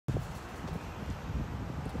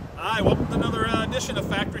Hi, welcome to another edition of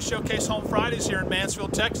Factory Showcase Home Fridays here in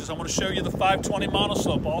Mansfield, Texas. I want to show you the 520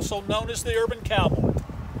 monoslope, also known as the Urban Cowboy.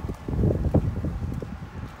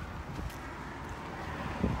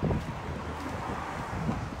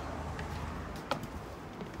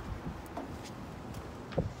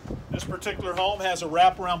 This particular home has a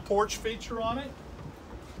wraparound porch feature on it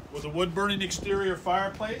with a wood-burning exterior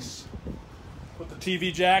fireplace. Put the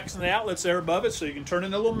TV jacks and the outlets there above it so you can turn it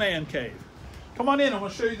into a little man cave. Come on in, I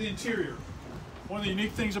want to show you the interior. One of the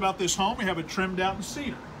unique things about this home, we have it trimmed out in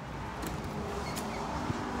cedar.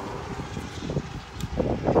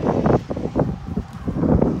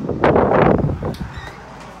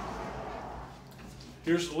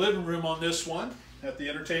 Here's the living room on this one at the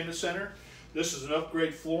entertainment center. This is an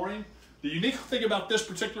upgrade flooring. The unique thing about this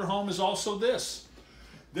particular home is also this.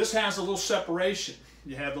 This has a little separation.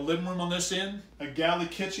 You have the living room on this end, a galley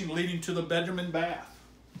kitchen leading to the bedroom and bath.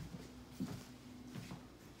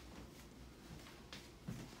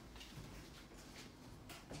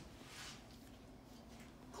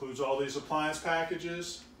 Includes all these appliance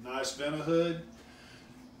packages, nice vent hood.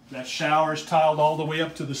 That shower is tiled all the way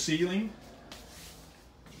up to the ceiling.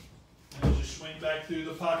 And as you swing back through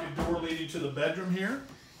the pocket door leading to the bedroom here,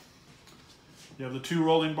 you have the two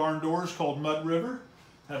rolling barn doors called Mud River.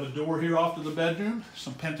 Have a door here off to the bedroom,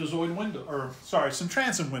 some pentazoid window, some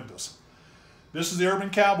transom windows. This is the Urban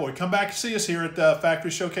Cowboy. Come back and see us here at Factory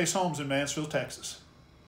Showcase Homes in Mansfield, Texas.